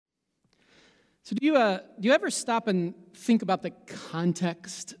So do you ever stop and think about the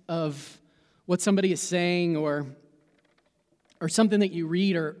context of what somebody is saying or something that you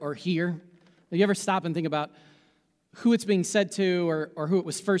read or hear? Do you ever stop and think about who it's being said to or who it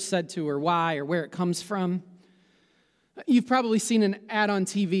was first said to or why or where it comes from? You've probably seen an ad on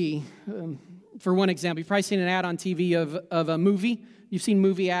TV. For one example, you've probably seen an ad on TV of a movie. You've seen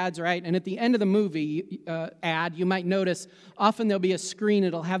movie ads, right? And at the end of the movie ad, you might notice often there'll be a screen.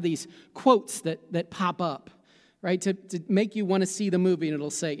 It'll have these quotes that pop up, right, to make you want to see the movie. And it'll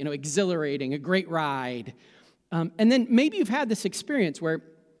say, exhilarating, a great ride. And then maybe you've had this experience where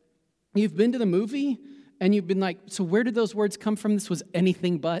you've been to the movie and you've been like, so where did those words come from? This was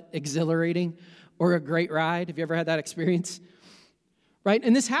anything but exhilarating or a great ride. Have you ever had that experience? Right?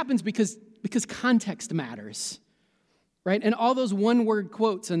 And this happens because context matters. Right? And all those one-word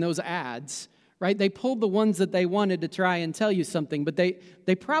quotes in those ads, right? They pulled the ones that they wanted to try and tell you something, but they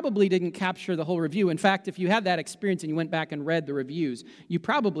probably didn't capture the whole review. In fact, if you had that experience and you went back and read the reviews, you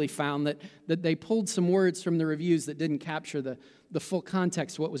probably found that they pulled some words from the reviews that didn't capture the full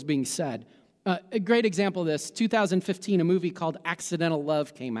context of what was being said. A great example of this, 2015, a movie called Accidental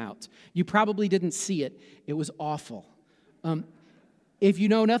Love came out. You probably didn't see it. It was awful. If you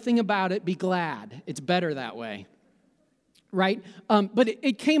know nothing about it, be glad. It's better that way. Right? But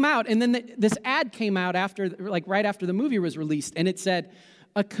it came out, and then this ad came out right after the movie was released, and it said,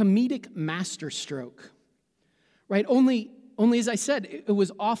 a comedic masterstroke. Right? Only as I said, it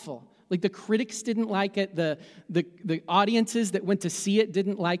was awful. Like the critics didn't like it, the audiences that went to see it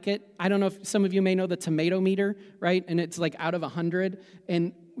didn't like it. I don't know if some of you may know the tomato meter, right? And it's like out of 100.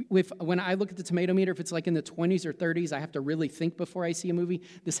 And when I look at the tomato meter, if it's like in the 20s or 30s, I have to really think before I see a movie.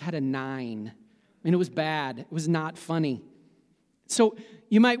 This had a 9. And it was bad. It was not funny. So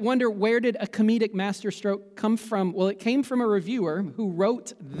you might wonder, where did a comedic masterstroke come from? Well, it came from a reviewer who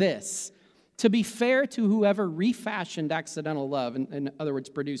wrote this. To be fair to whoever refashioned Accidental Love, in other words,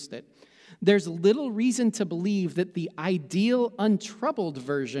 produced it, there's little reason to believe that the ideal untroubled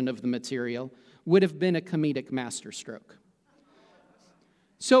version of the material would have been a comedic masterstroke.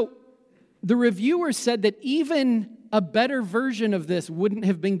 So the reviewer said that even a better version of this wouldn't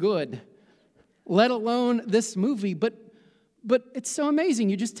have been good, let alone this movie. But it's so amazing.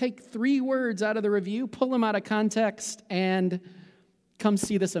 You just take 3 words out of the review, pull them out of context, and come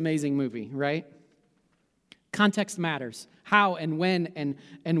see this amazing movie, right? Context matters. How and when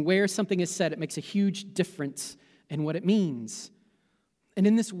and where something is said, it makes a huge difference in what it means. And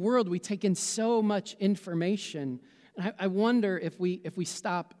in this world, we take in so much information. And I wonder if we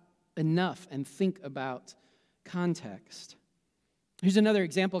stop enough and think about context. Here's another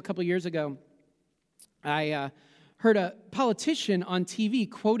example. A couple years ago, I heard a politician on TV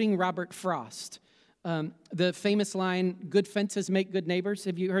quoting Robert Frost. The famous line, good fences make good neighbors.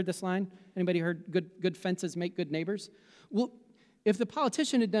 Have you heard this line? Anybody heard good fences make good neighbors? Well, if the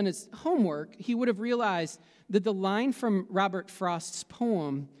politician had done his homework, he would have realized that the line from Robert Frost's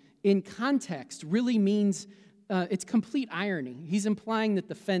poem in context really means it's complete irony. He's implying that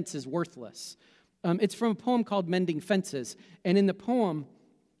the fence is worthless. It's from a poem called Mending Fences. And in the poem,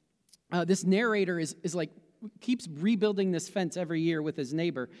 this narrator is like, keeps rebuilding this fence every year with his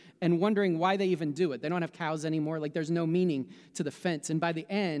neighbor and wondering why they even do it. They don't have cows anymore. Like, there's no meaning to the fence. And by the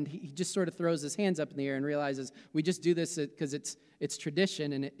end, he just sort of throws his hands up in the air and realizes we just do this because it's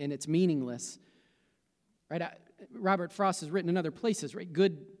tradition and it's meaningless. Right? Robert Frost has written in other places, right?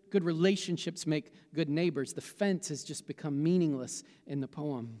 Good relationships make good neighbors. The fence has just become meaningless in the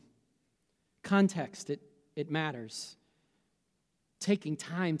poem. Context, it matters. Taking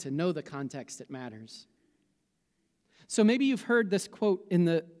time to know the context, it matters. So maybe you've heard this quote in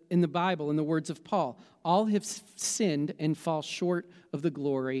the Bible, in the words of Paul. All have sinned and fall short of the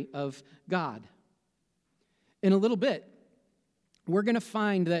glory of God. In a little bit, we're going to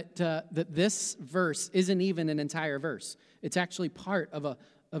find that this verse isn't even an entire verse. It's actually part of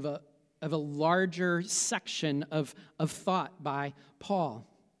a larger section of thought by Paul.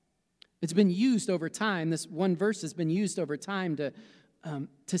 It's been used over time. This one verse has been used over time to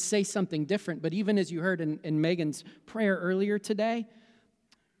say something different. But even as you heard in Megan's prayer earlier today,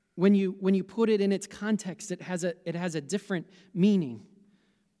 when you put it in its context, it has a different meaning.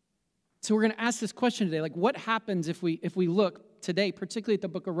 So we're going to ask this question today, like, what happens if we look today, particularly at the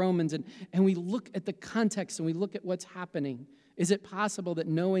book of Romans, and we look at the context and we look at what's happening? Is it possible that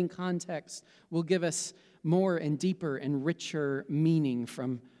knowing context will give us more and deeper and richer meaning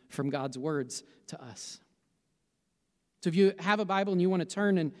from God's words to us? So if you have a Bible and you want to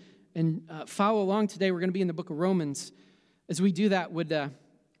turn and follow along today, we're going to be in the book of Romans. As we do that, would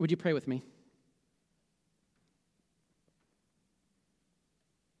you pray with me?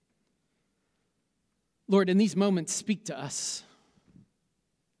 Lord, in these moments, speak to us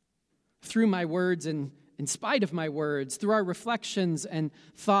through my words and in spite of my words, through our reflections and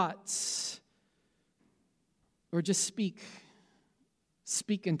thoughts. Or just speak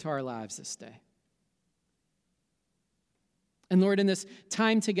into our lives this day. And Lord, in this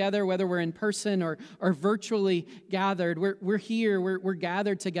time together, whether we're in person or virtually gathered, we're here, we're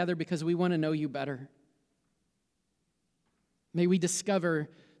gathered together because we want to know you better. May we discover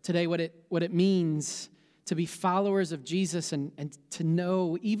today what it means to be followers of Jesus and to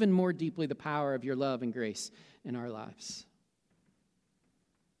know even more deeply the power of your love and grace in our lives.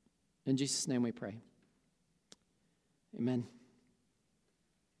 In Jesus' name we pray. Amen.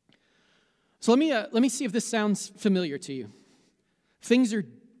 So let me see if this sounds familiar to you. Things are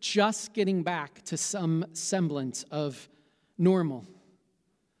just getting back to some semblance of normal.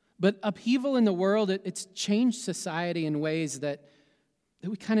 But upheaval in the world, it's changed society in ways that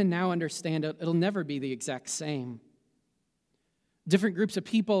we kind of now understand it'll never be the exact same. Different groups of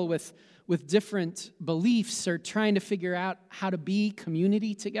people with different beliefs are trying to figure out how to be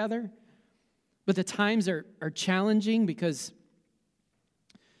community together. But the times are challenging because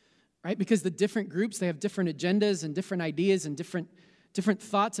the different groups, they have different agendas and different ideas and different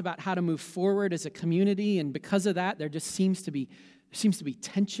thoughts about how to move forward as a community. And because of that, there just seems to be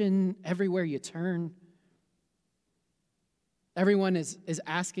tension everywhere you turn. Everyone is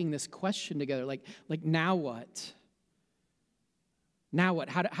asking this question together, like now what? Now what?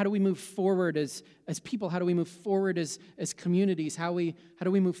 How do we move forward as people? How do we move forward as communities? How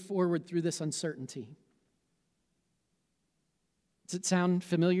do we move forward through this uncertainty? Does it sound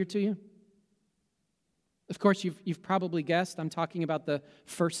familiar to you? Of course, you've probably guessed I'm talking about the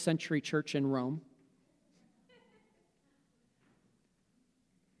first century church in Rome.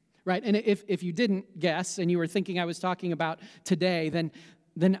 Right, and if you didn't guess and you were thinking I was talking about today,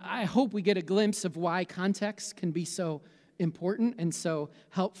 then I hope we get a glimpse of why context can be so important and so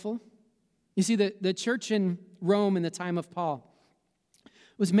helpful. You see, the church in Rome in the time of Paul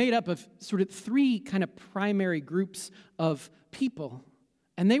was made up of sort of three kind of primary groups of people,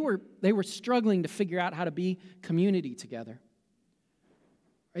 and they were struggling to figure out how to be community together.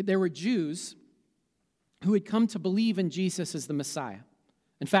 Right? There were Jews who had come to believe in Jesus as the Messiah.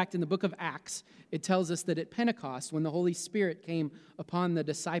 In fact, in the book of Acts, it tells us that at Pentecost, when the Holy Spirit came upon the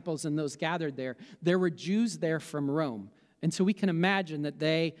disciples and those gathered there were Jews there from Rome. And so we can imagine that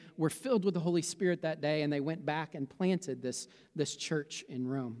they were filled with the Holy Spirit that day, and they went back and planted this church in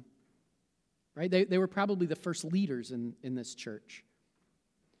Rome. Right? They were probably the first leaders in this church.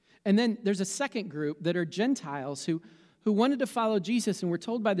 And then there's a second group that are Gentiles who wanted to follow Jesus and were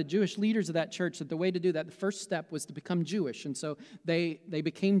told by the Jewish leaders of that church that the way to do that, the first step was to become Jewish. And so they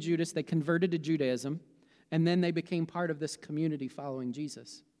became Judas, they converted to Judaism, and then they became part of this community following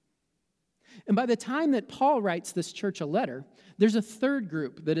Jesus. And by the time that Paul writes this church a letter, there's a third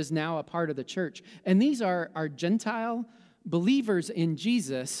group that is now a part of the church. And these are Gentile believers in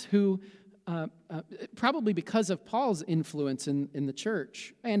Jesus who, probably because of Paul's influence in the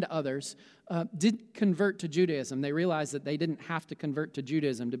church and others, did convert to Judaism. They realized that they didn't have to convert to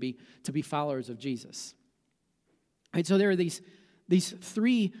Judaism to be followers of Jesus. Right, so there are these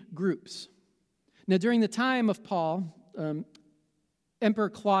three groups. Now, during the time of Paul, Emperor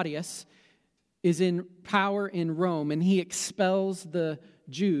Claudius is in power in Rome, and he expels the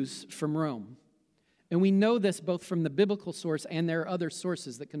Jews from Rome. And we know this both from the biblical source, and there are other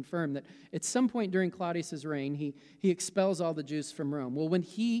sources that confirm that at some point during Claudius' reign, he expels all the Jews from Rome. Well,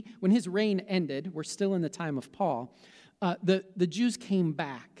 when his reign ended, we're still in the time of Paul, the Jews came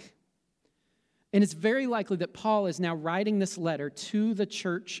back. And it's very likely that Paul is now writing this letter to the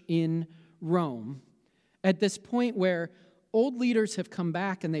church in Rome at this point where old leaders have come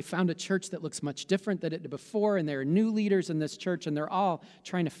back and they found a church that looks much different than it did before, and there are new leaders in this church, and they're all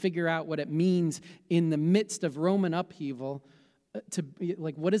trying to figure out what it means in the midst of Roman upheaval to be,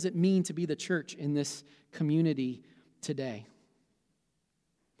 like, what does it mean to be the church in this community today?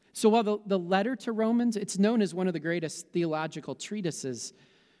 So while the letter to Romans, it's known as one of the greatest theological treatises,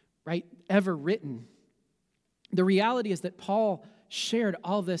 right, ever written, the reality is that Paul shared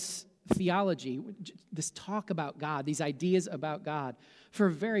all this theology, this talk about God, these ideas about God, for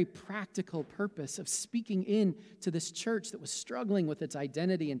a very practical purpose of speaking in to this church that was struggling with its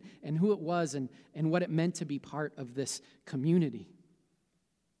identity and who it was and what it meant to be part of this community.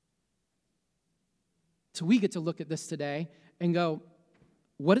 So we get to look at this today and go,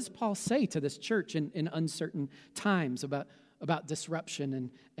 what does Paul say to this church in uncertain times about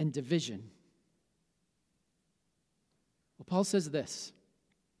disruption and division? Well, Paul says this.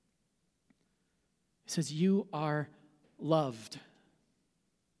 He says, you are loved,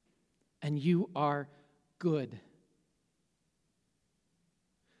 and you are good.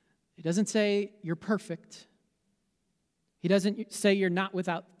 He doesn't say you're perfect. He doesn't say you're not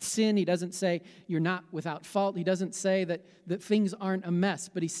without sin. He doesn't say you're not without fault. He doesn't say that things aren't a mess.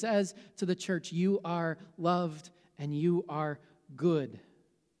 But he says to the church, you are loved and you are good.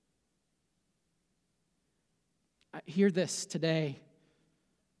 I hear this today.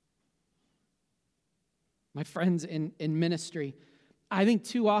 My friends in ministry, I think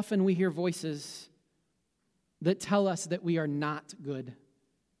too often we hear voices that tell us that we are not good.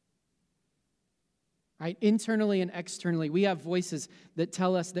 Right? Internally and externally, we have voices that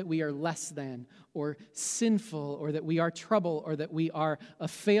tell us that we are less than, or sinful, or that we are trouble, or that we are a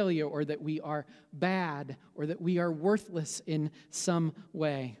failure, or that we are bad, or that we are worthless in some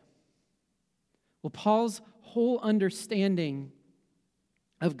way. Well, Paul's whole understanding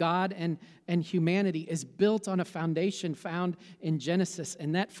of God and humanity is built on a foundation found in Genesis,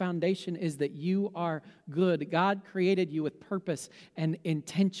 and that foundation is that you are good. God created you with purpose and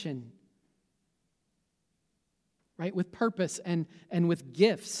intention. Right, with purpose and with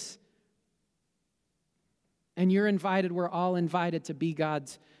gifts. And you're invited, we're all invited to be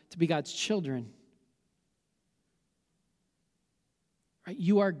God's children. Right?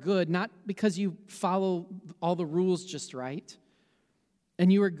 You are good, not because you follow all the rules just right.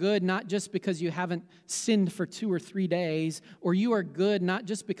 And you are good not just because you haven't sinned for 2 or 3 days, or you are good not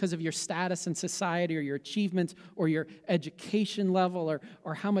just because of your status in society or your achievements or your education level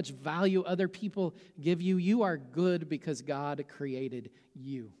or how much value other people give you. You are good because God created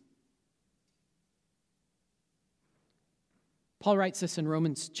you. Paul writes this in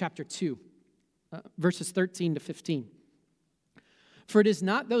Romans chapter 2, verses 13 to 15. For it is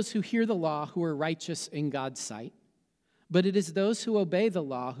not those who hear the law who are righteous in God's sight, but it is those who obey the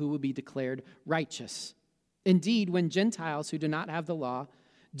law who will be declared righteous. Indeed, when Gentiles who do not have the law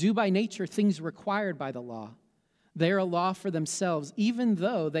do by nature things required by the law, they are a law for themselves, even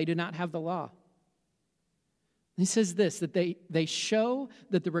though they do not have the law. He says this, that they show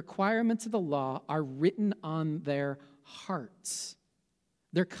that the requirements of the law are written on their hearts,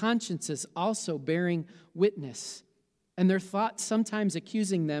 their consciences also bearing witness, and their thoughts sometimes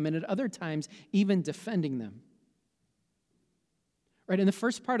accusing them, and at other times even defending them. Right, in the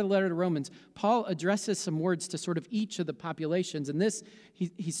first part of the letter to Romans, Paul addresses some words to sort of each of the populations. And this,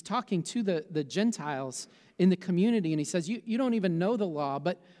 he's talking to the Gentiles in the community, and he says, you don't even know the law,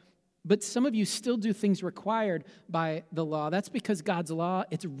 but some of you still do things required by the law. That's because God's law,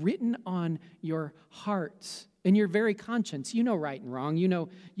 it's written on your hearts, in your very conscience. You know right and wrong. You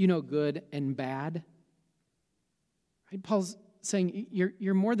know good and bad. Right? Paul's saying,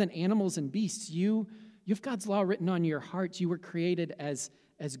 you're more than animals and beasts. You have God's law written on your hearts. You were created as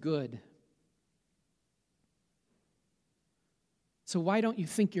good. So why don't you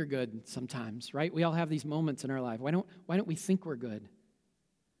think you're good sometimes, right? We all have these moments in our life. Why don't we think we're good?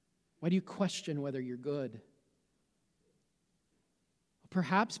 Why do you question whether you're good?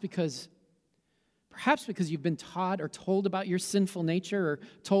 Perhaps because you've been taught or told about your sinful nature, or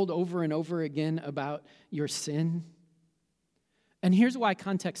told over and over again about your sin. And here's why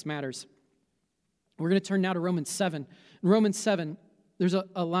context matters. We're going to turn now to Romans 7. In Romans 7, there's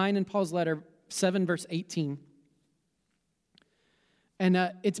a line in Paul's letter, 7 verse 18.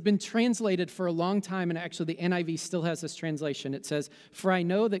 And it's been translated for a long time, and actually the NIV still has this translation. It says, "For I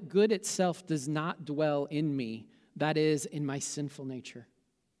know that good itself does not dwell in me, that is, in my sinful nature."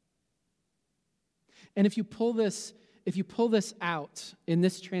 And if you pull this out in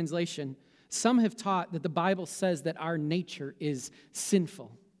this translation, some have taught that the Bible says that our nature is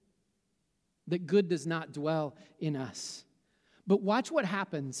sinful, that good does not dwell in us. But watch what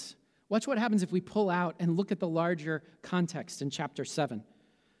happens. Watch what happens if we pull out and look at the larger context in chapter 7.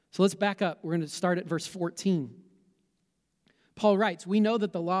 So let's back up. We're going to start at verse 14. Paul writes, "We know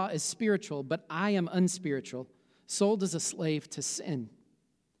that the law is spiritual, but I am unspiritual, sold as a slave to sin.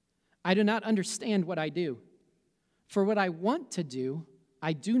 I do not understand what I do. For what I want to do,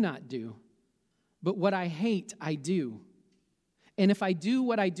 I do not do. But what I hate, I do. And if I do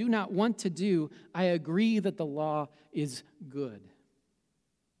what I do not want to do, I agree that the law is good."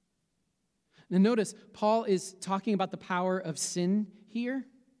 Now notice, Paul is talking about the power of sin here,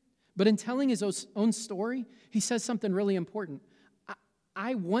 but in telling his own story, he says something really important.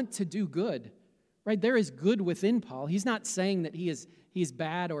 I want to do good, right? There is good within Paul. He's not saying that he is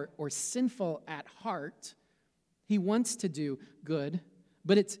bad or sinful at heart. He wants to do good,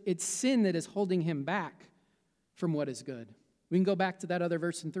 but it's sin that is holding him back from what is good. We can go back to that other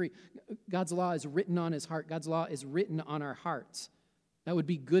verse in 3. God's law is written on his heart. God's law is written on our hearts. That would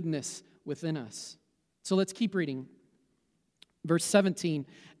be goodness within us. So let's keep reading. Verse 17,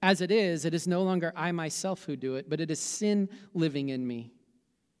 as it is no longer I myself who do it, but it is sin living in me.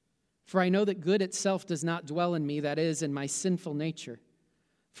 For I know that good itself does not dwell in me, that is, in my sinful nature.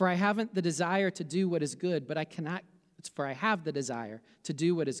 For I haven't the desire to do what is good, but I cannot, for I have the desire to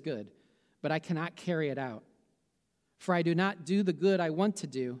do what is good, but I cannot carry it out. For I do not do the good I want to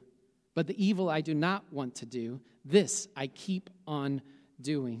do, but the evil I do not want to do, this I keep on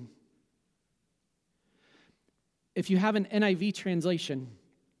doing. If you have an NIV translation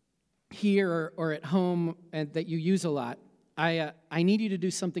here or at home and that you use a lot, I need you to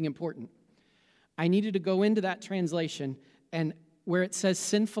do something important. I need you to go into that translation, and where it says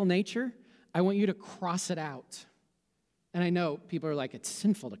sinful nature, I want you to cross it out. And I know people are like, it's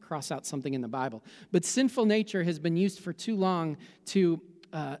sinful to cross out something in the Bible. But sinful nature has been used for too long to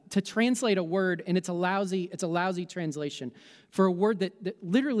translate a word, and it's a lousy translation for a word that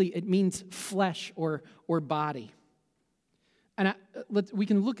literally it means flesh or body. And we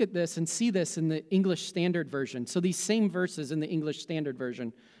can look at this and see this in the English Standard Version. So these same verses in the English Standard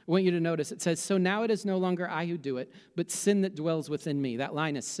Version, I want you to notice it says, so now it is no longer I who do it, but sin that dwells within me. That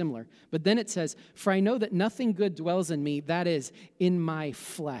line is similar. But then it says, for I know that nothing good dwells in me, that is, in my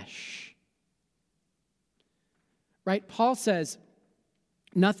flesh. Right? Paul says,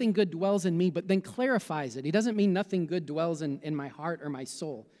 nothing good dwells in me, but then clarifies it. He doesn't mean nothing good dwells in my heart or my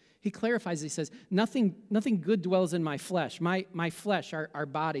soul. He clarifies, he says, nothing good dwells in my flesh. My flesh, our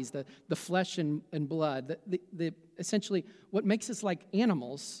bodies, the flesh and blood, the essentially what makes us like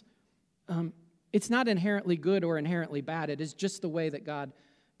animals, it's not inherently good or inherently bad. It is just the way that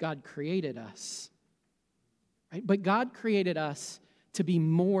God created us. Right? But God created us to be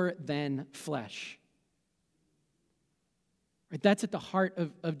more than flesh. Right? That's at the heart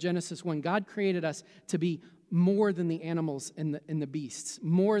of Genesis 1. God created us to be more than the animals and the beasts,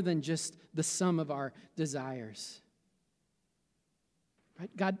 more than just the sum of our desires. Right?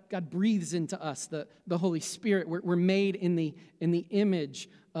 God breathes into us the Holy Spirit. We're made in the image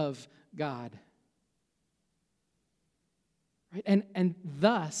of God. Right? And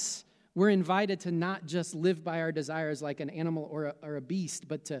thus, we're invited to not just live by our desires like an animal or a beast,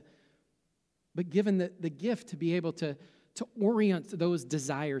 but given the gift to be able to orient those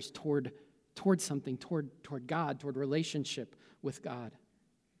desires toward something, toward God, toward relationship with God.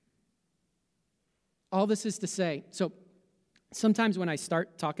 All this is to say, so sometimes when I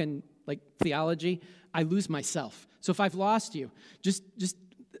start talking like theology, I lose myself. So if I've lost you, just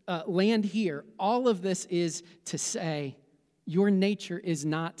land here. All of this is to say, your nature is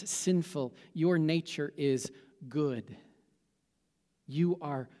not sinful. Your nature is good. You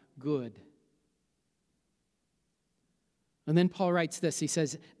are good. And then Paul writes this. He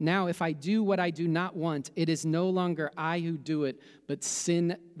says, now if I do what I do not want, it is no longer I who do it, but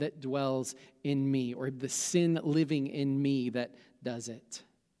sin that dwells in me, or the sin living in me that does it.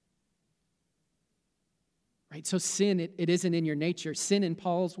 Right? So sin, it isn't in your nature. Sin, in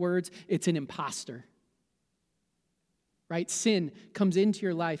Paul's words, it's an imposter. Right? Sin comes into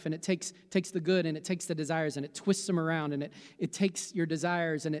your life, and it takes the good, and it takes the desires, and it twists them around, and it takes your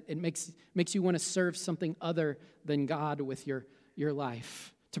desires, and it makes you want to serve something other than God with your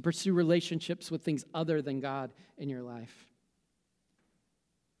life, to pursue relationships with things other than God in your life.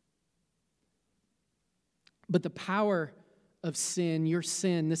 But the power of sin, your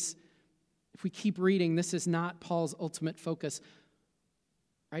sin, this, if we keep reading, this is not Paul's ultimate focus.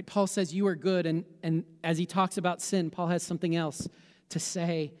 Right? Paul says you are good, and as he talks about sin, Paul has something else to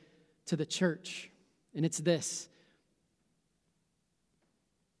say to the church, and it's this: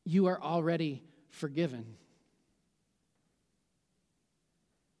 you are already forgiven.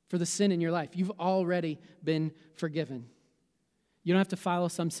 For the sin in your life, you've already been forgiven. You don't have to follow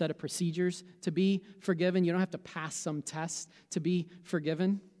some set of procedures to be forgiven. You don't have to pass some test to be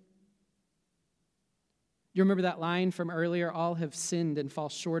forgiven. You remember that line from earlier, all have sinned and fall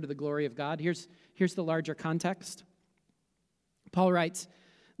short of the glory of God? Here's the larger context. Paul writes,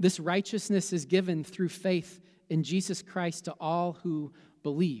 this righteousness is given through faith in Jesus Christ to all who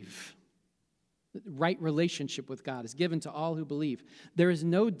believe. The right relationship with God is given to all who believe. There is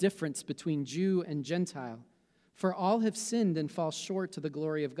no difference between Jew and Gentile, for all have sinned and fall short to the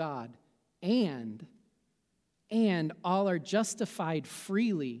glory of God, and all are justified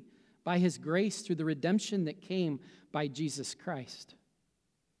freely by his grace through the redemption that came by Jesus Christ.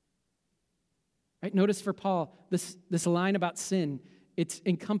 Right? Notice for Paul, this line about sin, it's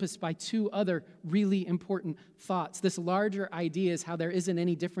encompassed by two other really important thoughts. This larger idea is how there isn't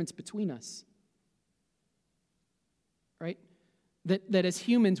any difference between us. Right? That as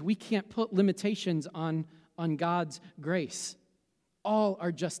humans, we can't put limitations on God's grace. All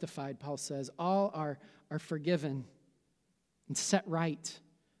are justified, Paul says. All are forgiven. and set right.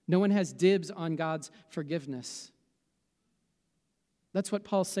 No one has dibs on God's forgiveness. That's what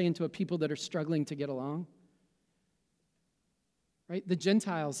Paul's saying to a people that are struggling to get along. Right? The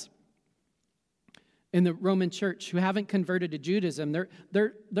Gentiles in the Roman church who haven't converted to Judaism,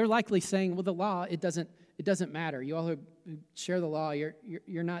 they're likely saying, well, the law, it doesn't matter. You all who share the law,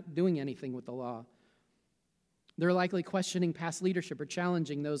 you're not doing anything with the law. They're likely questioning past leadership or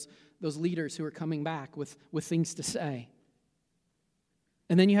challenging those leaders who are coming back with things to say.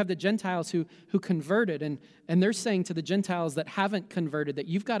 And then you have the Gentiles who converted, and they're saying to the Gentiles that haven't converted that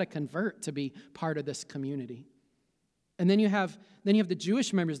you've got to convert to be part of this community. And then you have the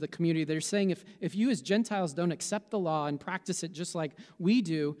Jewish members of the community that are saying if you as Gentiles don't accept the law and practice it just like we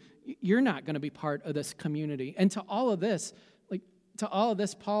do, you're not going to be part of this community. And to all of this,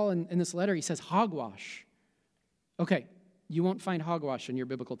 Paul in this letter, he says hogwash. Okay, you won't find hogwash in your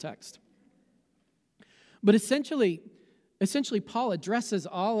biblical text. But essentially, Paul addresses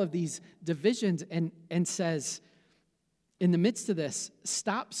all of these divisions and says, in the midst of this,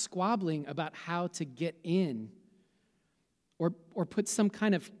 stop squabbling about how to get in or put some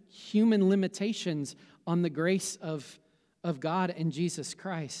kind of human limitations on the grace of God and Jesus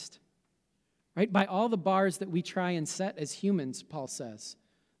Christ. Right? By all the bars that we try and set as humans, Paul says,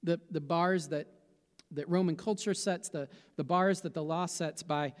 the bars that Roman culture sets, the bars that the law sets,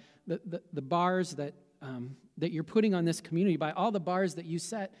 by the bars that you're putting on this community, by all the bars that you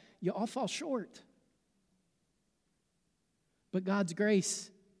set, you all fall short. But God's grace,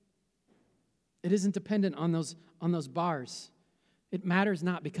 it isn't dependent on those bars. It matters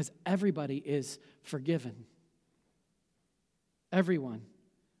not because everybody is forgiven. Everyone.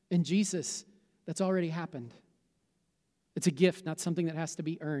 In Jesus, that's already happened. It's a gift, not something that has to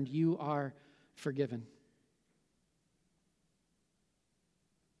be earned. You are forgiven.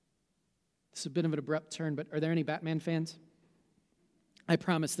 This is a bit of an abrupt turn, but are there any Batman fans? I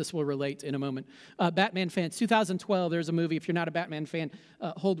promise this will relate in a moment. Batman fans, 2012, there's a movie. If you're not a Batman fan,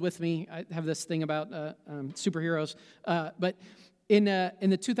 hold with me. I have this thing about superheroes. But in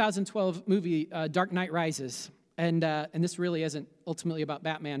the 2012 movie, Dark Knight Rises, and this really isn't ultimately about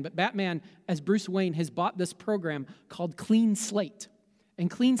Batman, but Batman, as Bruce Wayne, has bought this program called Clean Slate. And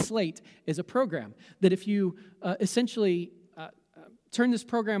Clean Slate is a program that if you essentially turn this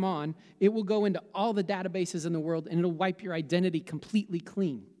program on, it will go into all the databases in the world and it'll wipe your identity completely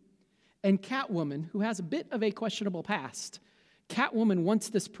clean. And Catwoman, who has a bit of a questionable past, Catwoman wants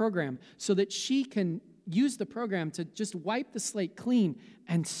this program so that she can use the program to just wipe the slate clean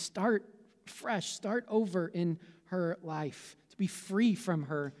and start fresh, start over in her life, to be free from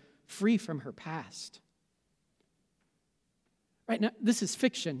her past. Right now, this is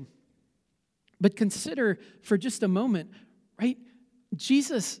fiction, but consider for just a moment, right?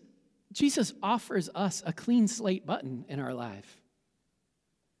 Jesus offers us a clean slate button in our life.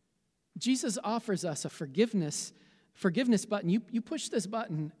 Jesus offers us a forgiveness button. You push this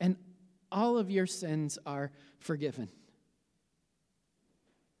button and all of your sins are forgiven.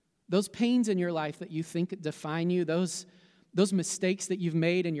 Those pains in your life that you think define you, those mistakes that you've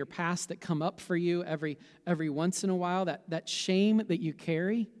made in your past that come up for you every once in a while, that shame that you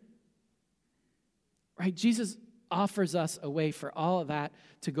carry, right? Jesus offers us a way for all of that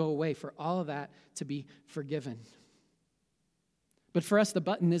to go away, for all of that to be forgiven. But for us, the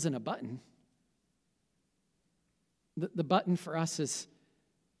button isn't a button. The button for us is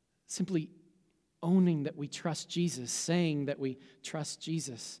simply owning that we trust Jesus, saying that we trust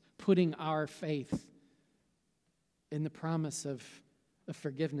Jesus, putting our faith in the promise of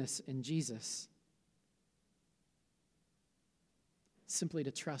forgiveness in Jesus. Simply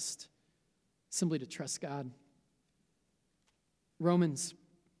to trust God. Romans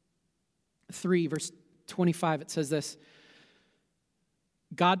 3, verse 25, it says this: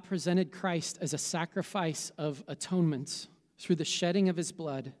 God presented Christ as a sacrifice of atonement through the shedding of his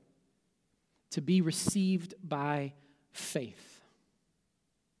blood to be received by faith.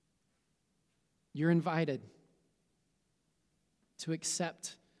 You're invited to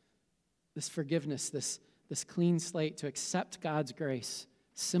accept this forgiveness, this clean slate, to accept God's grace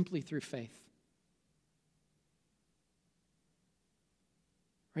simply through faith.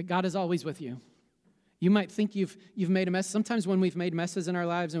 Right? God is always with you. You might think you've made a mess. Sometimes when we've made messes in our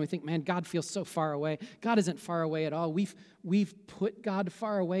lives and we think, man, God feels so far away. God isn't far away at all. We've put God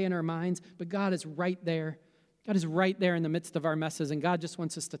far away in our minds, but God is right there. God is right there in the midst of our messes, and God just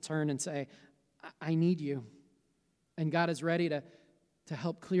wants us to turn and say, I need you. And God is ready to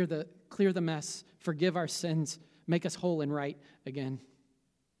help clear the mess, forgive our sins, make us whole and right again.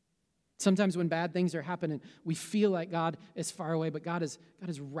 Sometimes when bad things are happening, we feel like God is far away, but God is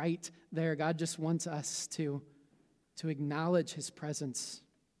right there. God just wants us to to acknowledge his presence.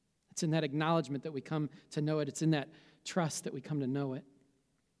 It's in that acknowledgement that we come to know it. It's in that trust that we come to know it.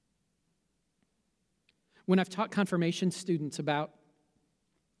 When I've taught confirmation students about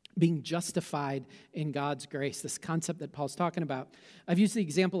being justified in God's grace, this concept that Paul's talking about, I've used the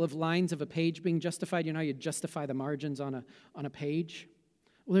example of lines of a page being justified. You know how you justify the margins on a page?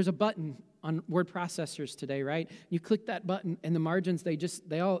 Well, there's a button on word processors today, right? You click that button and the margins, you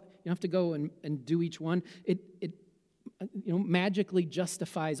don't have to go and do each one. It magically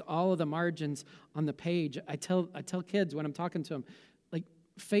justifies all of the margins on the page. I tell kids when I'm talking to them, like,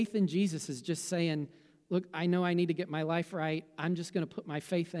 faith in Jesus is just saying, look, I know I need to get my life right. I'm just going to put my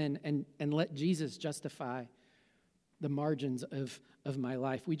faith in and let Jesus justify the margins of my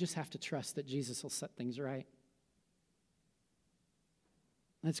life. We just have to trust that Jesus will set things right.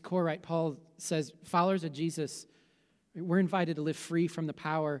 That's core, right? Paul says, followers of Jesus, we're invited to live free from the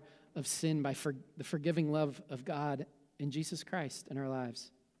power of sin by the forgiving love of God in Jesus Christ in our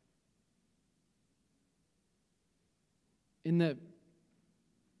lives. In the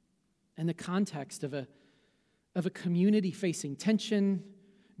context of a community facing tension,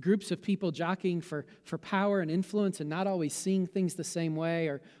 groups of people jockeying for power and influence and not always seeing things the same way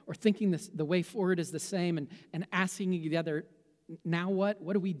or thinking the way forward is the same and asking each other, now what?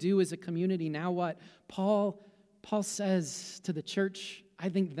 What do we do as a community? Now what? Paul says to the church, I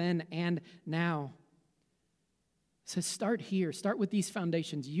think then and now, says start here. Start with these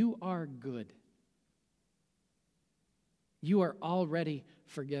foundations. You are good. You are already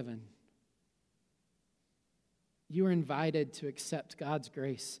forgiven. You are invited to accept God's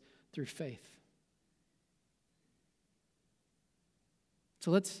grace through faith.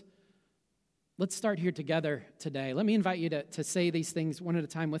 So let's start here together today. Let me invite you to say these things one at a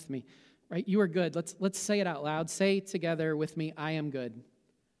time with me. Right? You are good. Let's say it out loud. Say together with me, I am good.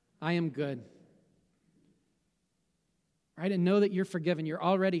 I am good. Right? And know that you're forgiven. You're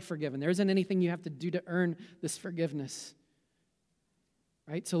already forgiven. There isn't anything you have to do to earn this forgiveness.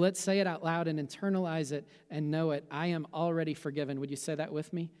 Right? So let's say it out loud and internalize it and know it. I am already forgiven. Would you say that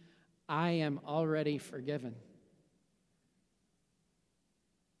with me? I am already forgiven.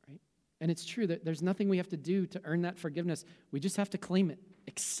 Right? And it's true that there's nothing we have to do to earn that forgiveness. We just have to claim it,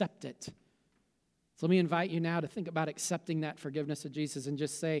 accept it. So let me invite you now to think about accepting that forgiveness of Jesus and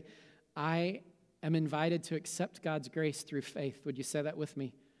just say, I am invited to accept God's grace through faith. Would you say that with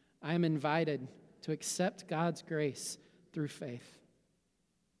me? I am invited to accept God's grace through faith.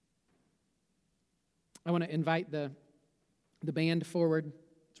 I want to invite the band forward.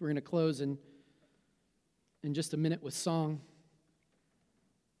 So we're going to close in just a minute with song.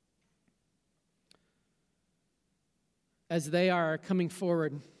 As they are coming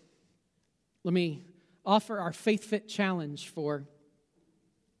forward, let me offer our Faith Fit challenge for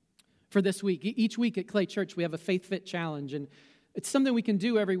this week. Each week at Clay Church, we have a Faith Fit challenge, and it's something we can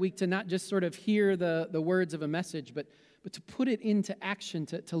do every week to not just sort of hear the words of a message, but to put it into action,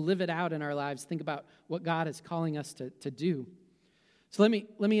 to live it out in our lives, think about what God is calling us to do. So let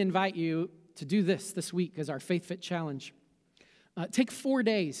me invite you to do this week as our Faith Fit challenge. Take 4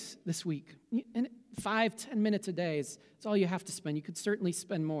 days this week, and 5-10 minutes a day is all you have to spend. You could certainly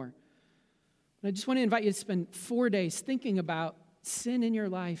spend more. But I just want to invite you to spend 4 days thinking about sin in your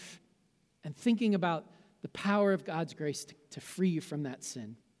life and thinking about the power of God's grace to free you from that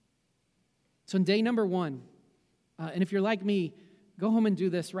sin. So in day number 1, and if you're like me, go home and do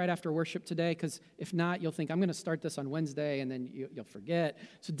this right after worship today, because if not, you'll think, I'm going to start this on Wednesday, and then you'll forget.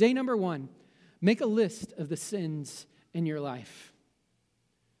 So day number 1, make a list of the sins in your life.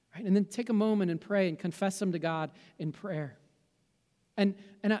 Right? And then take a moment and pray and confess them to God in prayer. And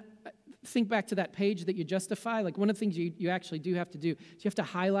I think back to that page that you justify. Like, one of the things you actually do have to do is you have to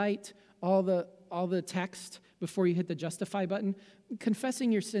highlight all the text before you hit the justify button.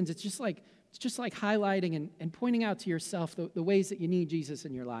 Confessing your sins, it's just like highlighting and pointing out to yourself the ways that you need Jesus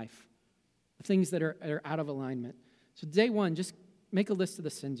in your life, the things that are out of alignment. So day 1, just make a list of the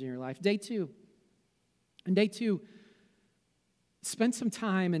sins in your life. Day 2, spend some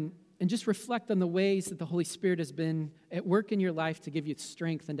time and just reflect on the ways that the Holy Spirit has been at work in your life to give you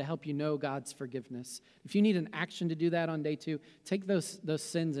strength and to help you know God's forgiveness. If you need an action to do that on day 2, take those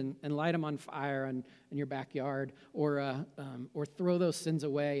sins and light them on fire in your backyard, or throw those sins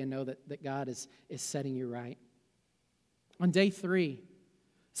away and know that God is setting you right. On day 3,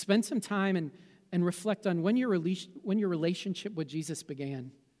 spend some time and reflect on when your relationship with Jesus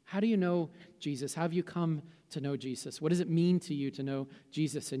began. How do you know Jesus? How have you come to know Jesus? What does it mean to you to know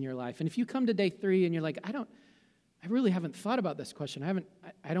Jesus in your life? And if you come to day 3 and you're like, I really haven't thought about this question.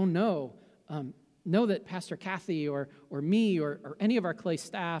 I don't know. Know that Pastor Kathy or me or any of our Clay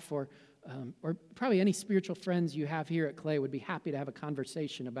staff or or probably any spiritual friends you have here at Clay would be happy to have a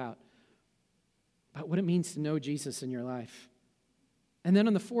conversation about what it means to know Jesus in your life. And then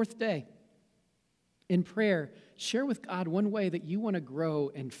on the fourth day, in prayer, share with God one way that you want to grow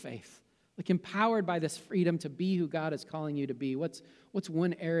in faith. Like empowered by this freedom to be who God is calling you to be. What's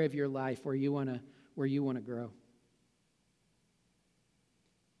one area of your life where you want to grow?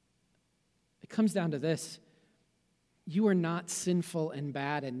 It comes down to this. You are not sinful and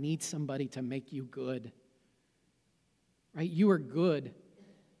bad and need somebody to make you good. Right? You are good.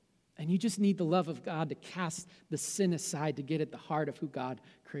 And you just need the love of God to cast the sin aside to get at the heart of who God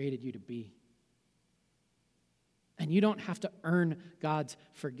created you to be. And you don't have to earn God's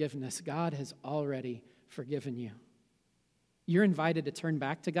forgiveness. God has already forgiven you. You're invited to turn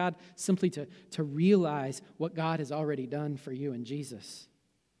back to God simply to realize what God has already done for you in Jesus.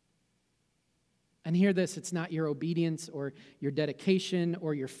 And hear this, it's not your obedience or your dedication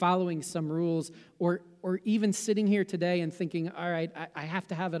or your following some rules or even sitting here today and thinking, all right, I have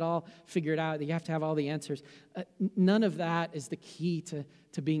to have it all figured out. You have to have all the answers. None of that is the key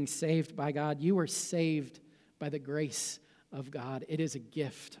to being saved by God. You are saved by the grace of God. It is a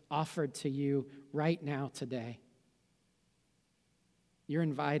gift offered to you right now today. You're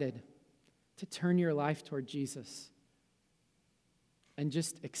invited to turn your life toward Jesus and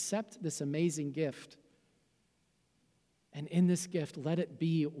just accept this amazing gift. And in this gift, let it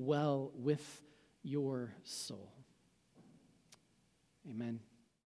be well with your soul. Amen.